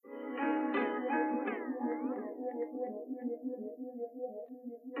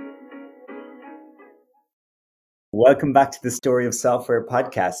Welcome back to the Story of Software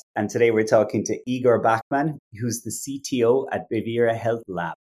podcast. And today we're talking to Igor Bachman, who's the CTO at Vivera Health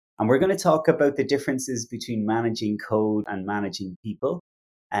Lab. And we're going to talk about the differences between managing code and managing people.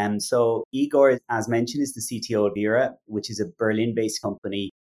 So Igor, as mentioned, is the CTO of Vivera, which is a Berlin-based company.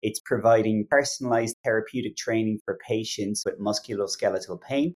 It's providing personalized therapeutic training for patients with musculoskeletal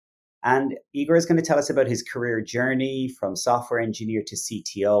pain. And Igor is going to tell us about his career journey from software engineer to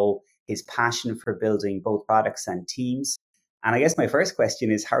CTO, his passion for building both products and teams. And I guess my first question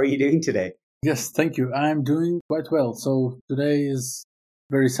is, how are you doing today? Yes, thank you. I'm doing quite well. So today is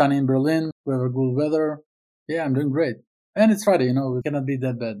very sunny in Berlin. We have a good weather. Yeah, I'm doing great. And it's Friday, it cannot be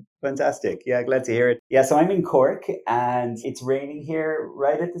that bad. Fantastic. Yeah, glad to hear it. Yeah, so I'm in Cork and it's raining here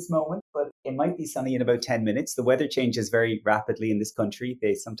right at this moment, but it might be sunny in about 10 minutes. The weather changes very rapidly in this country.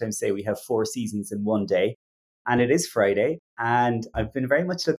 They sometimes say we have 4 seasons in one day. And it is Friday. And I've been very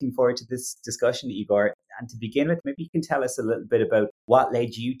much looking forward to this discussion, Igor. And to begin with, maybe you can tell us a little bit about what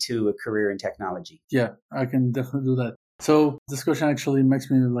led you to a career in technology. Yeah, I can definitely do that. So this question actually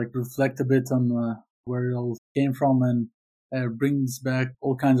makes me reflect a bit on where it all came from and brings back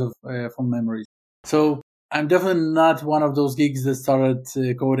all kinds of fun memories. So I'm definitely not one of those geeks that started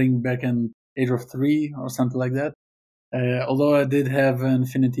coding back in age of 3 or something like that. Although I did have an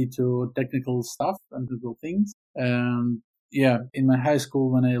affinity to technical stuff and technical things. And in my high school,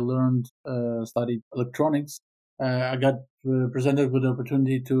 when I studied electronics, I got presented with the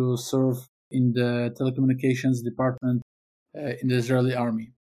opportunity to serve in the telecommunications department in the Israeli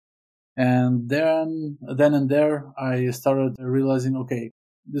army. And then and there, I started realizing, okay,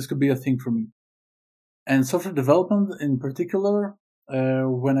 this could be a thing for me. And software development in particular,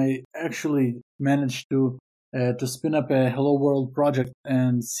 when I actually managed to spin up a Hello World project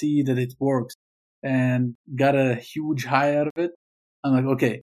and see that it works and got a huge high out of it, I'm like,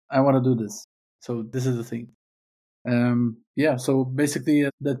 okay, I want to do this. So this is the thing. So basically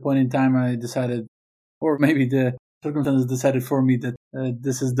at that point in time, I decided, or maybe the circumstances decided for me that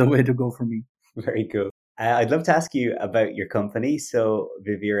this is the way to go for me. Very cool. I'd love to ask you about your company. So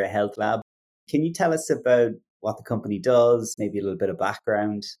Vivera Health Lab. Can you tell us about what the company does, maybe a little bit of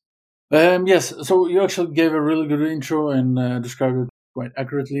background? Yes, so you actually gave a really good intro and described it quite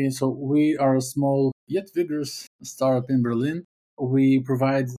accurately. So we are a small yet vigorous startup in Berlin. We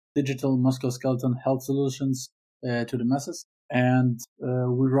provide digital musculoskeletal health solutions to the masses, and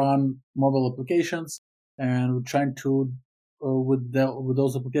we run mobile applications, and we're trying to, with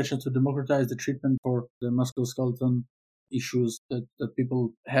those applications, to democratize the treatment for the musculoskeletal issues that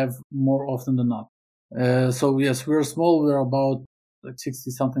people have more often than not. So yes, we're small. We're about 60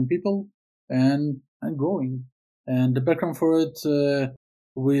 something people and growing. And the background for it,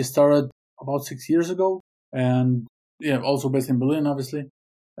 we started about 6 years ago, and also based in Berlin, obviously.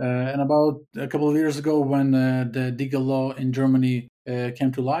 And about a couple of years ago, when the legal law in Germany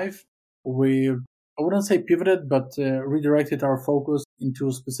came to life, I wouldn't say pivoted, but redirected our focus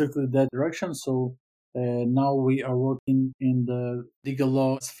into specifically that direction. So now we are working in the legal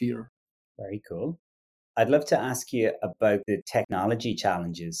law sphere. Very cool. I'd love to ask you about the technology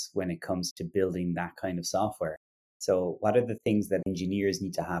challenges when it comes to building that kind of software. So what are the things that engineers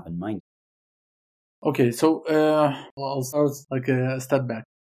need to have in mind? Okay, so I'll start a step back.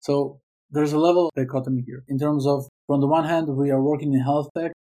 So there's a level of dichotomy here in terms of, from the one hand, we are working in health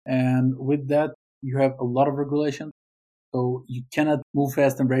tech, and with that, you have a lot of regulation. So you cannot move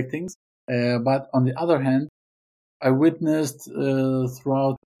fast and break things. But on the other hand, I witnessed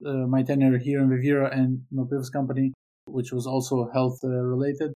throughout my tenure here in Vivera and my previous company, which was also health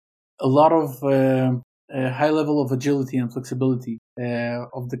related, a lot of high level of agility and flexibility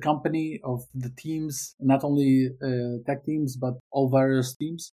of the company, of the teams, not only tech teams, but all various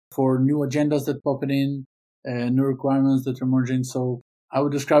teams for new agendas that pop in, new requirements that are emerging. So I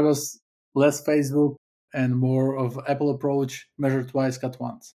would describe us less Facebook and more of Apple approach, measure twice, cut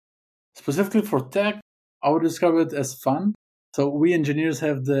once. Specifically for tech, I would describe it as fun. So we engineers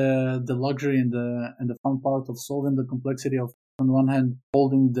have the luxury and the fun part of solving the complexity of, on one hand,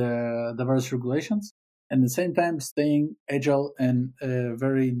 holding the various regulations, and at the same time staying agile and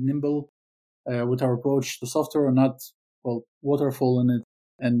very nimble with our approach to software, not waterfall in it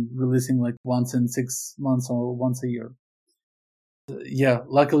and releasing like once in 6 months or once a year.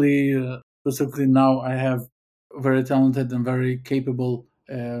 Luckily, specifically now I have very talented and very capable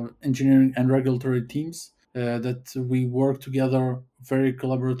engineering and regulatory teams that we work together very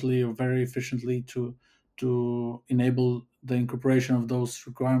collaboratively, very efficiently to enable the incorporation of those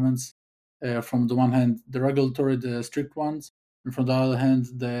requirements. From the one hand, the regulatory, the strict ones, and from the other hand,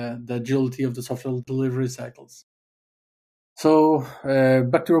 the agility of the software delivery cycles. So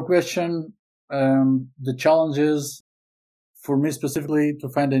back to your question, the challenge is, for me specifically, to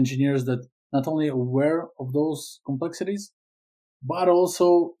find engineers that not only aware of those complexities, but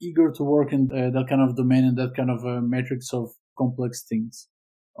also eager to work in that kind of domain and that kind of matrix of complex things.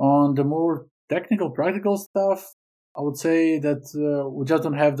 On the more technical, practical stuff, I would say that we just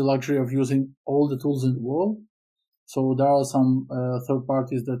don't have the luxury of using all the tools in the world. So there are some third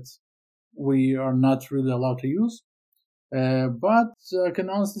parties that we are not really allowed to use. But I can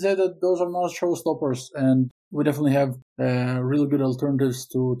honestly say that those are not showstoppers, and we definitely have really good alternatives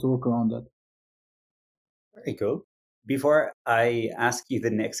to work around that. Very cool. Before I ask you the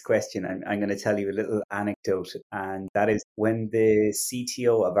next question, I'm going to tell you a little anecdote, and that is when the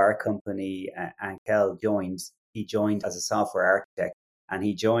CTO of our company, Ankel, joined, he joined as a software architect, and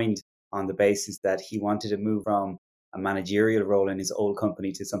he joined on the basis that he wanted to move from a managerial role in his old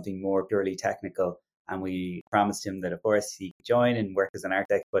company to something more purely technical. And we promised him that, of course, he could join and work as an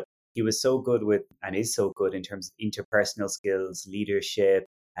architect, but he was so good with, and is so good in terms of interpersonal skills, leadership,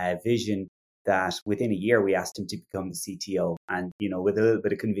 vision, that within a year we asked him to become the CTO. And, with a little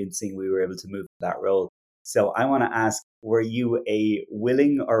bit of convincing, we were able to move to that role. So I want to ask, were you a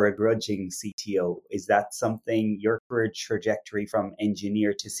willing or a grudging CTO? Is that something, your career trajectory from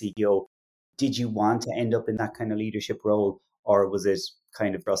engineer to CTO, did you want to end up in that kind of leadership role, or was it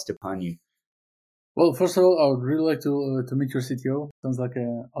kind of thrust upon you? Well, first of all, I would really like to meet your CTO. Sounds like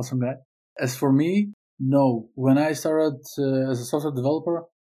an awesome guy. As for me, no. When I started as a software developer,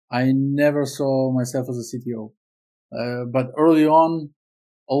 I never saw myself as a CTO. But early on,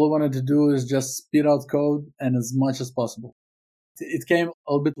 all I wanted to do is just spit out code and as much as possible. It came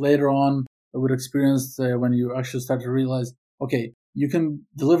a little bit later on with experience when you actually start to realize, okay, you can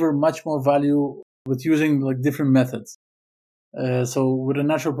deliver much more value with using like different methods. So with a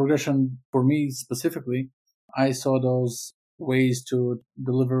natural progression for me specifically, I saw those ways to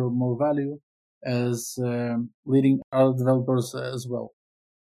deliver more value as leading other developers as well.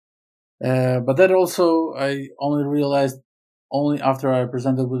 But that also I only realized only after I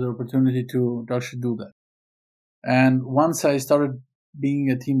presented with the opportunity to actually do that. And once I started being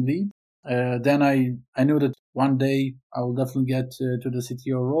a team lead, then I knew that one day I will definitely get to the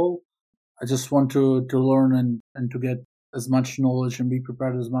CTO role. I just want to learn and to get as much knowledge and be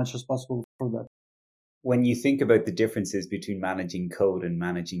prepared as much as possible for that. When you think about the differences between managing code and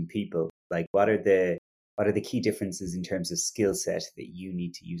managing people, like what are the key differences in terms of skill set that you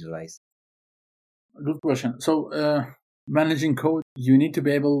need to utilize? Good question. So managing code, you need to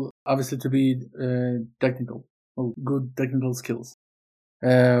be able, obviously, to be technical, good technical skills.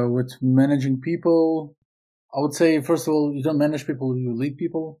 With managing people, I would say, first of all, you don't manage people, you lead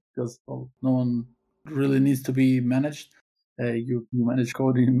people, because no one really needs to be managed. You manage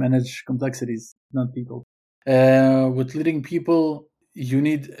code, you manage complexities, not people. With leading people, you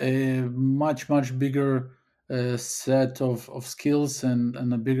need a much, much bigger set of skills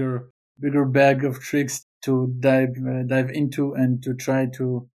and a bigger bag of tricks to dive into and to try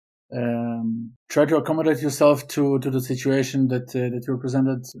to accommodate yourself to the situation that you're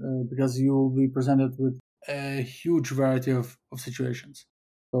presented, because you will be presented with a huge variety of situations.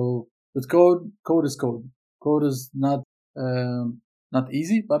 So with code is code. Code is not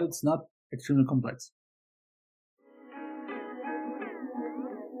easy, but it's not extremely complex.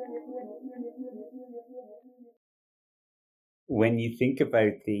 When you think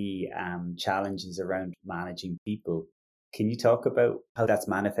about the challenges around managing people, can you talk about how that's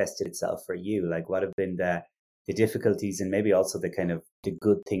manifested itself for you? Like, what have been the difficulties and maybe also the kind of the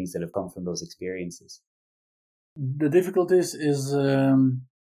good things that have come from those experiences? The difficulties is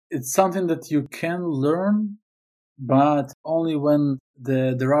it's something that you can learn, but only when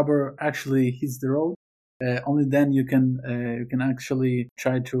the rubber actually hits the road. Only then you can actually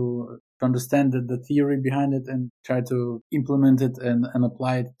try to understand the theory behind it and try to implement it and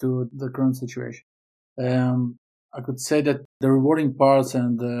apply it to the current situation. I could say that the rewarding parts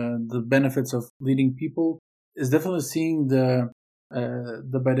and the benefits of leading people is definitely seeing the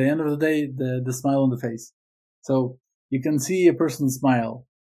by the end of the day the smile on the face. So you can see a person smile,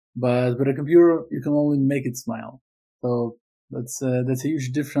 but with a computer you can only make it smile. So that's a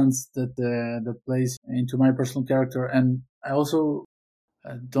huge difference that plays into my personal character. And I also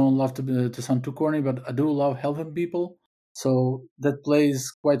don't love to sound too corny, but I do love helping people. So that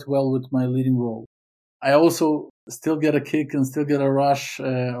plays quite well with my leading role. I also still get a kick and still get a rush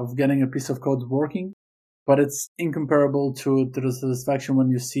of getting a piece of code working, but it's incomparable to the satisfaction when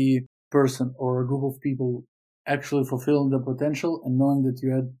you see a person or a group of people actually fulfilling their potential and knowing that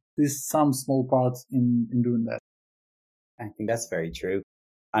you had at least some small part in doing that. I think that's very true.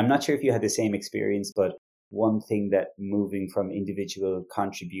 I'm not sure if you had the same experience, but one thing that moving from individual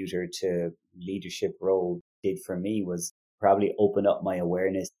contributor to leadership role did for me was probably open up my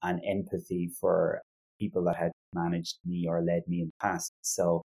awareness and empathy for people that had managed me or led me in the past.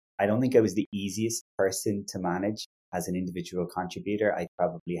 So I don't think I was the easiest person to manage as an individual contributor. I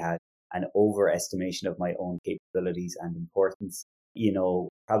probably had an overestimation of my own capabilities and importance.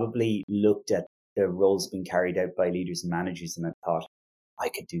 Probably looked at the roles being carried out by leaders and managers and I thought, I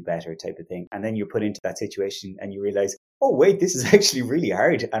could do better type of thing. And then you're put into that situation and you realize, oh, wait, this is actually really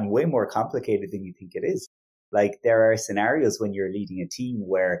hard and way more complicated than you think it is. Like there are scenarios when you're leading a team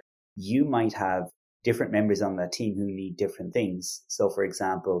where you might have different members on that team who need different things. So for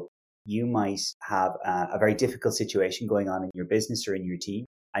example, you might have a very difficult situation going on in your business or in your team,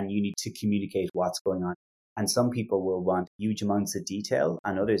 and you need to communicate what's going on. And some people will want huge amounts of detail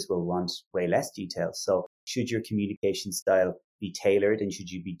and others will want way less detail. So should your communication style be tailored and should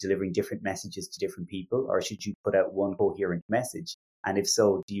you be delivering different messages to different people or should you put out one coherent message? And if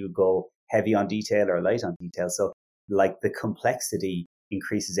so, do you go heavy on detail or light on detail? So like the complexity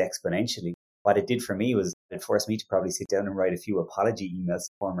increases exponentially. What it did for me was it forced me to probably sit down and write a few apology emails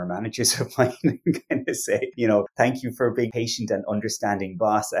to former managers of mine and kind of say, thank you for being patient and understanding,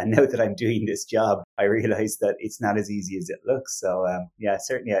 boss. And now that I'm doing this job, I realize that it's not as easy as it looks. So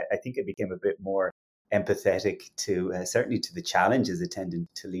certainly I think it became a bit more empathetic to certainly to the challenges attendant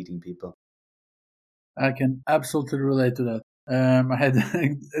to leading people. I can absolutely relate to that. I had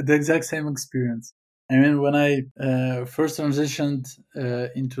the exact same experience. I mean, when I first transitioned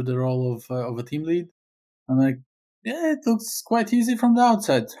into the role of a team lead, I'm like, yeah, it looks quite easy from the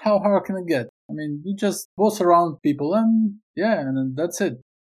outside. How hard can it get? I mean, you just boss around people and and that's it.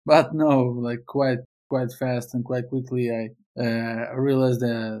 But no, like quite fast and quite quickly, I realized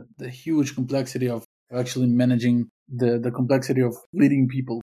the huge complexity of actually managing the complexity of leading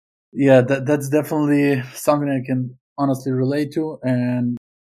people. Yeah, that's definitely something I can honestly relate to, and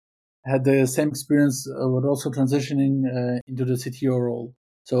had the same experience with also transitioning into the CTO role.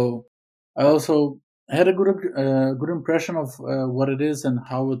 So I also had a good impression of what it is and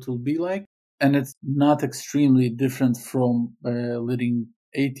how it will be like, and it's not extremely different from leading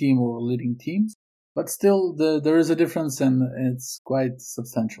a team or leading teams, but still there is a difference and it's quite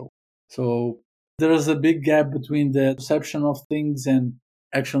substantial. So there is a big gap between the perception of things and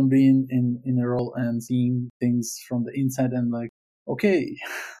actually being in a role and seeing things from the inside and like, okay,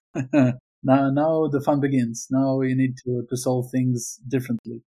 now the fun begins. Now we need to solve things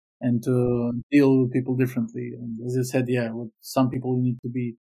differently and to deal with people differently. And as you said, yeah, with some people you need to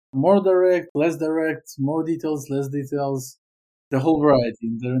be more direct, less direct, more details, less details. The whole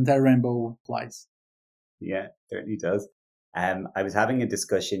variety, the entire rainbow applies. Yeah, certainly does. I was having a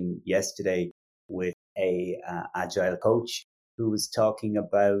discussion yesterday with a agile coach who was talking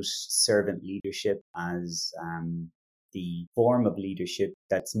about servant leadership as the form of leadership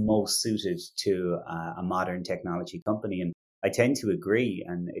that's most suited to a modern technology company. And I tend to agree.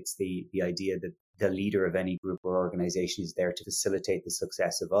 And it's the idea that the leader of any group or organization is there to facilitate the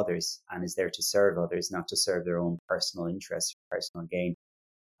success of others and is there to serve others, not to serve their own personal interests or personal gain.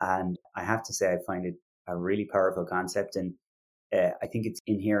 And I have to say, I find it a really powerful concept. And I think it's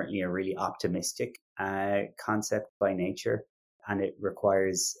inherently a really optimistic concept by nature. And it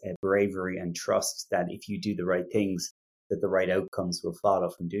requires bravery and trust that if you do the right things, that the right outcomes will follow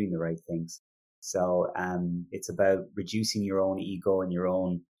from doing the right things. So it's about reducing your own ego and your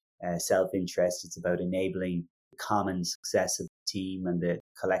own self-interest. It's about enabling the common success of the team and the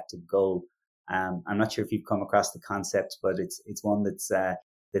collective goal. I'm not sure if you've come across the concept, but it's one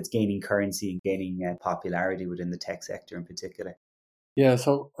that's gaining currency and gaining popularity within the tech sector in particular. Yeah,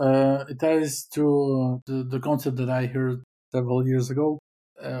 so it ties to the concept that I heard several years ago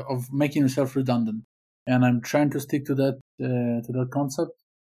of making yourself redundant, and I'm trying to stick to that concept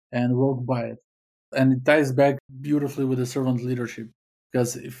and work by it. And it ties back beautifully with the servant leadership,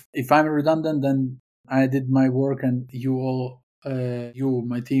 because if I'm redundant, then I did my work, and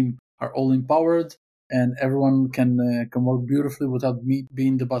my team, are all empowered, and everyone can work beautifully without me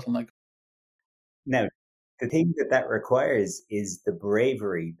being the bottleneck. Now, the thing that requires is the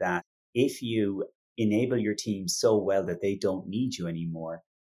bravery that if you enable your team so well that they don't need you anymore,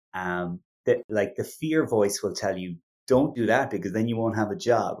 that like the fear voice will tell you, don't do that because then you won't have a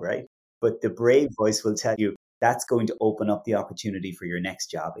job, right? But the brave voice will tell you that's going to open up the opportunity for your next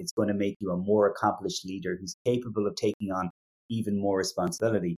job. It's going to make you a more accomplished leader who's capable of taking on even more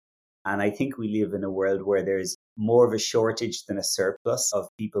responsibility. And I think we live in a world where there's more of a shortage than a surplus of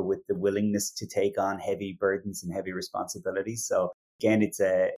people with the willingness to take on heavy burdens and heavy responsibilities. So again, it's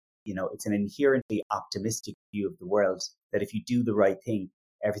an inherently optimistic view of the world that if you do the right thing,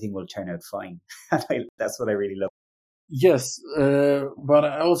 everything will turn out fine. That's what I really love. Yes, but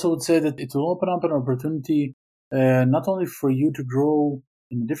I also would say that it will open up an opportunity not only for you to grow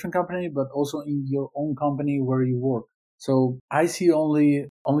in a different company, but also in your own company where you work. So I see only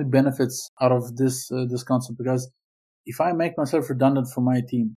benefits out of this concept, because if I make myself redundant for my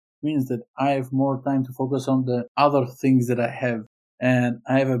team, it means that I have more time to focus on the other things that I have, and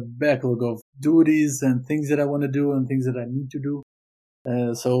I have a backlog of duties and things that I want to do and things that I need to do.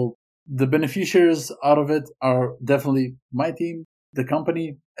 So the beneficiaries out of it are definitely my team, the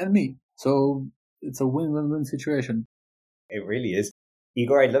company, and me. So it's a win-win-win situation. It really is.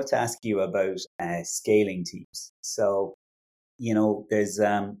 Igor, I'd love to ask you about scaling teams. So, there's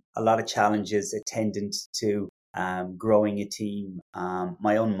a lot of challenges attendant to growing a team.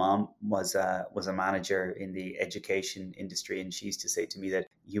 My own mom was a manager in the education industry, and she used to say to me that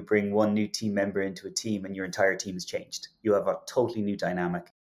you bring one new team member into a team, and your entire team has changed. You have a totally new dynamic.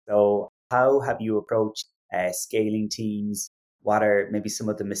 So, how have you approached scaling teams? What are maybe some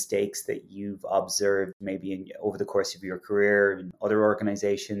of the mistakes that you've observed maybe over the course of your career in other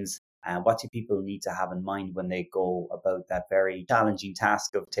organizations? And what do people need to have in mind when they go about that very challenging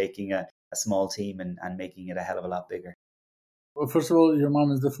task of taking a small team and making it a hell of a lot bigger? Well, first of all, your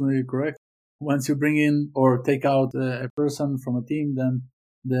mom is definitely correct. Once you bring in or take out a person from a team, then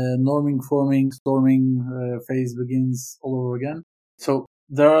the norming, forming, storming phase begins all over again. So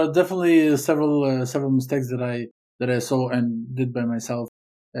there are definitely several mistakes that I saw and did by myself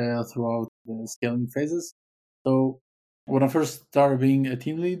throughout the scaling phases. So when I first started being a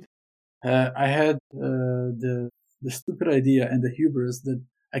team lead, I had the stupid idea and the hubris that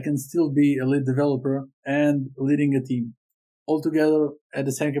I can still be a lead developer and leading a team all together at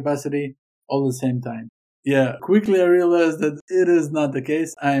the same capacity all at the same time. Yeah, quickly I realized that it is not the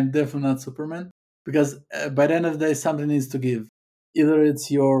case. I am definitely not Superman, because by the end of the day, something needs to give. Either it's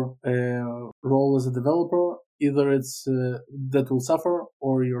your role as a developer, either it's that will suffer,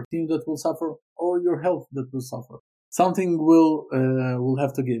 or your team that will suffer, or your health that will suffer. Something will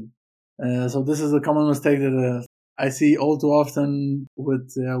have to give. So this is a common mistake that I see all too often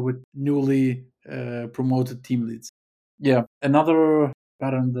with newly promoted team leads. Yeah, another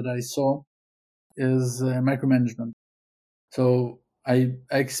pattern that I saw is micromanagement. So I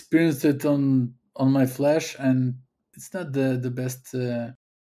experienced it on my flesh, and it's not the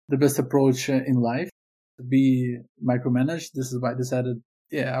best approach in life to be micromanaged. This is why I decided,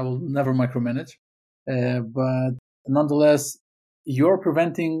 yeah, I will never micromanage. But nonetheless, you're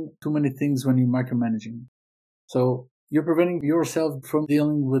preventing too many things when you're micromanaging. So you're preventing yourself from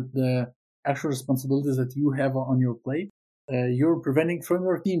dealing with the actual responsibilities that you have on your plate. You're preventing from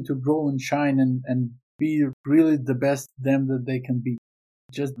your team to grow and shine and be really the best them that they can be.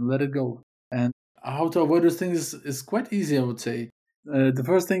 Just let it go. And how to avoid those things is quite easy, I would say. The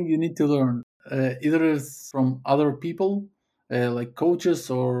first thing you need to learn, either is from other people, like coaches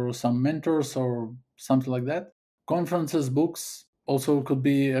or some mentors or something like that. Conferences, books also could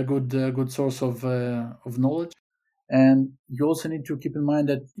be a good source of knowledge. And you also need to keep in mind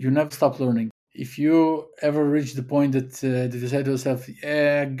that you never stop learning. If you ever reach the point that you say to yourself,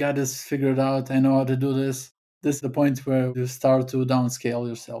 yeah, got this figured out, I know how to do this is the point where you start to downscale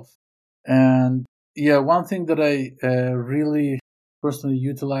yourself. And yeah, one thing that I really personally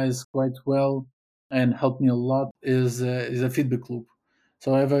utilize quite well and helped me a lot is a feedback loop.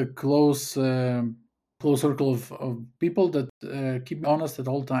 So I have a close circle of people that keep me honest at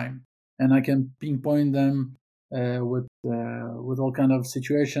all time, and I can pinpoint them with all kind of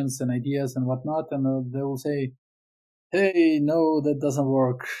situations and ideas and whatnot, and they will say, "Hey, no, that doesn't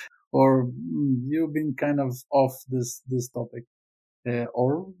work," or "You've been kind of off this topic,"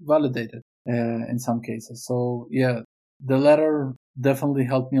 or validate it in some cases. So yeah, the latter definitely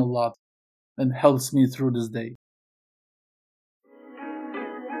helped me a lot and helps me through this day.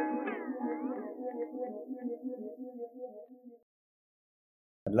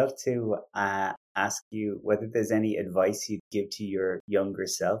 I'd love to ask you whether there's any advice you'd give to your younger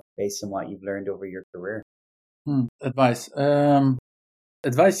self based on what you've learned over your career. Advice.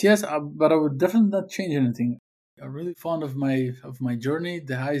 Advice, yes, but I would definitely not change anything. I'm really fond of my journey,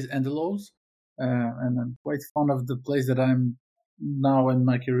 the highs and the lows, and I'm quite fond of the place that I'm now in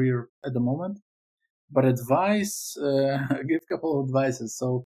my career at the moment. But advice, I give a couple of advices.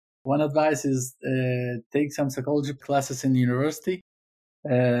 So one advice is take some psychology classes in university.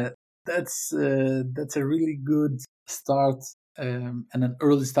 Uh, that's a really good start, and an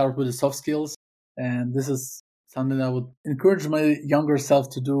early start with the soft skills. And this is something I would encourage my younger self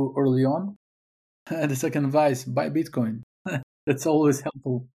to do early on. And the second advice: buy Bitcoin. That's always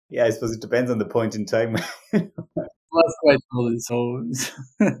helpful. Yeah, I suppose it depends on the point in time. was quite early, so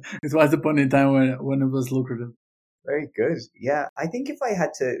it was the point in time when it was lucrative. Very good. Yeah, I think if I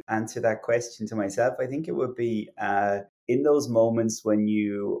had to answer that question to myself, I think it would be in those moments when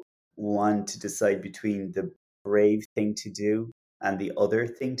you want to decide between the brave thing to do and the other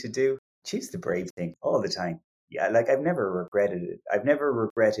thing to do, choose the brave thing all the time. Yeah, like I've never regretted it. I've never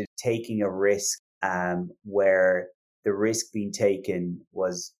regretted taking a risk where the risk being taken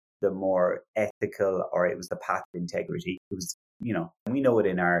was the more ethical or it was the path of integrity. It was, we know it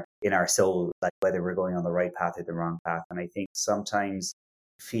in our soul, like whether we're going on the right path or the wrong path. And I think sometimes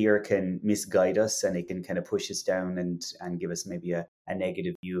fear can misguide us and it can kind of push us down and give us maybe a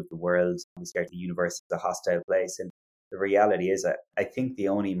negative view of the world. We start the universe as a hostile place. And the reality is that I think the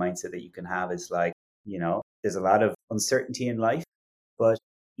only mindset that you can have is like, there's a lot of uncertainty in life, but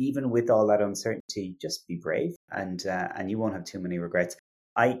even with all that uncertainty, just be brave and you won't have too many regrets.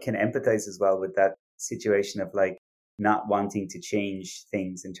 I can empathize as well with that situation of like not wanting to change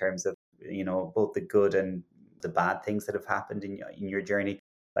things in terms of, both the good and the bad things that have happened in your journey.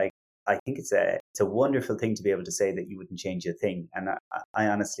 Like, I think it's a wonderful thing to be able to say that you wouldn't change a thing. And I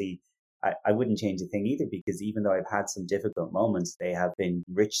honestly, I wouldn't change a thing either, because even though I've had some difficult moments, they have been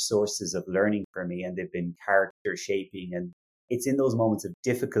rich sources of learning for me and they've been character shaping. And it's in those moments of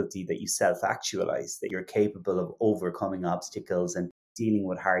difficulty that you self actualize, that you're capable of overcoming obstacles and dealing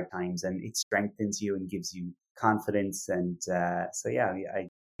with hard times, and it strengthens you and gives you confidence. And so, yeah, I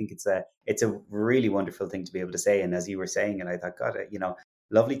think it's a really wonderful thing to be able to say. And as you were saying, and I thought, God,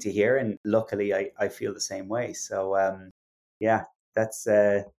 lovely to hear. And luckily, I feel the same way. So, yeah, that's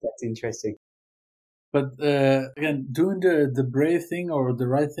interesting. But again, doing the brave thing or the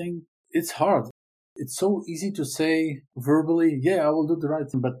right thing, it's hard. It's so easy to say verbally, yeah, I will do the right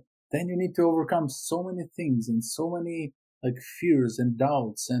thing, but then you need to overcome so many things and so many like fears and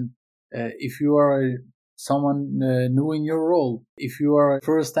doubts. And if you are someone new in your role, if you are a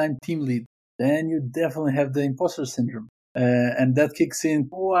first time team lead, then you definitely have the imposter syndrome. And that kicks in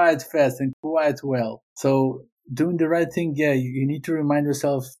quite fast and quite well. So doing the right thing, yeah, you need to remind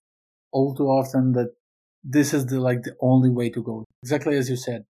yourself all too often that this is the only way to go. Exactly as you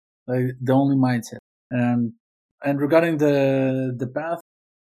said, like the only mindset. And and regarding the path,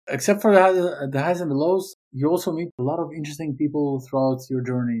 except for the highs and the lows, you also meet a lot of interesting people throughout your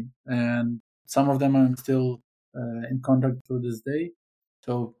journey, and some of them I'm still in contact to this day.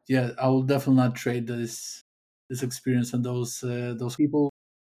 So yeah, I will definitely not trade this experience and those people.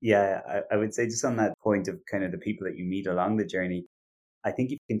 Yeah, I would say just on that point of kind of the people that you meet along the journey, I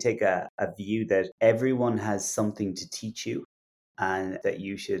think you can take a view that everyone has something to teach you and that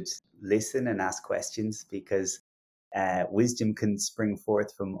you should listen and ask questions, because wisdom can spring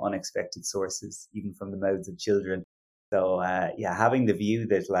forth from unexpected sources, even from the mouths of children. So, yeah, having the view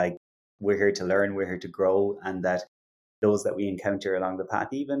that like we're here to learn, we're here to grow, and that those that we encounter along the path,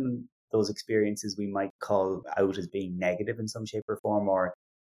 even those experiences we might call out as being negative in some shape or form, or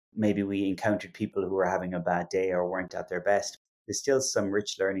maybe we encountered people who were having a bad day or weren't at their best, there's still some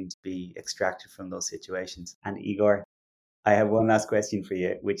rich learning to be extracted from those situations. And Igor, I have one last question for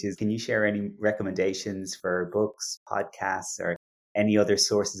you, which is, can you share any recommendations for books, podcasts, or any other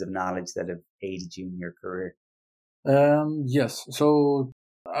sources of knowledge that have aided you in your career? Yes. So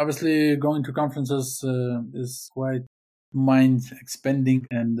obviously, going to conferences is quite mind expanding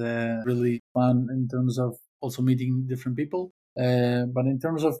and really fun in terms of also meeting different people. But in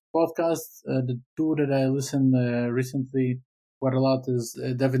terms of podcasts, the two that I listened recently quite a lot is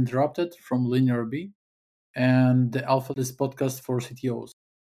Dev Interrupted from Linear B and the Alpha List podcast for CTOs.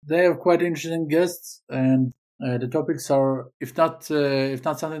 They have quite interesting guests, and the topics are, if not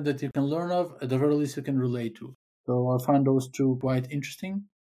something that you can learn of, at the very least you can relate to. So I find those two quite interesting.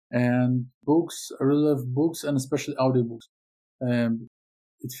 And books, I really love books, and especially audiobooks.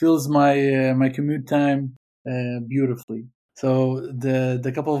 It fills my commute time beautifully. So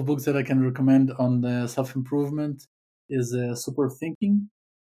the couple of books that I can recommend on the self improvement is Super Thinking,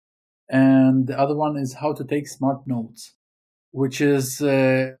 and the other one is How to Take Smart Notes, which is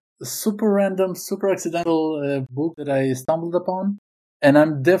a super random, super accidental book that I stumbled upon. And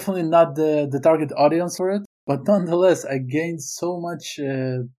I'm definitely not the target audience for it, but nonetheless, I gained so much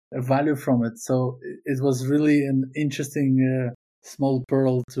value from it. So it was really an interesting small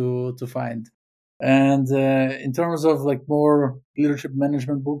pearl to find. And in terms of like more leadership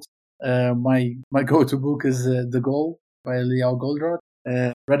management books, my go-to book is The Goal by Liao Goldratt,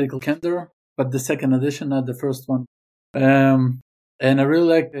 Radical Candor, but the second edition, not the first one. Um, and I really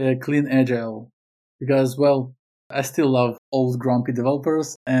like Clean Agile because, well, I still love old grumpy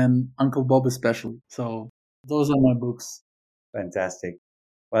developers and Uncle Bob especially. So those are my books. Fantastic.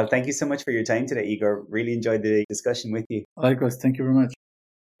 Well, thank you so much for your time today, Igor. Really enjoyed the discussion with you. Likewise, thank you very much.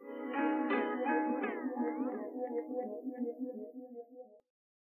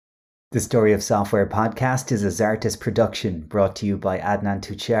 The Story of Software podcast is a Zartis production brought to you by Adnan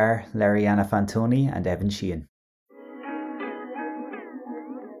Tuchar, Lariana Fantoni, and Evan Sheehan.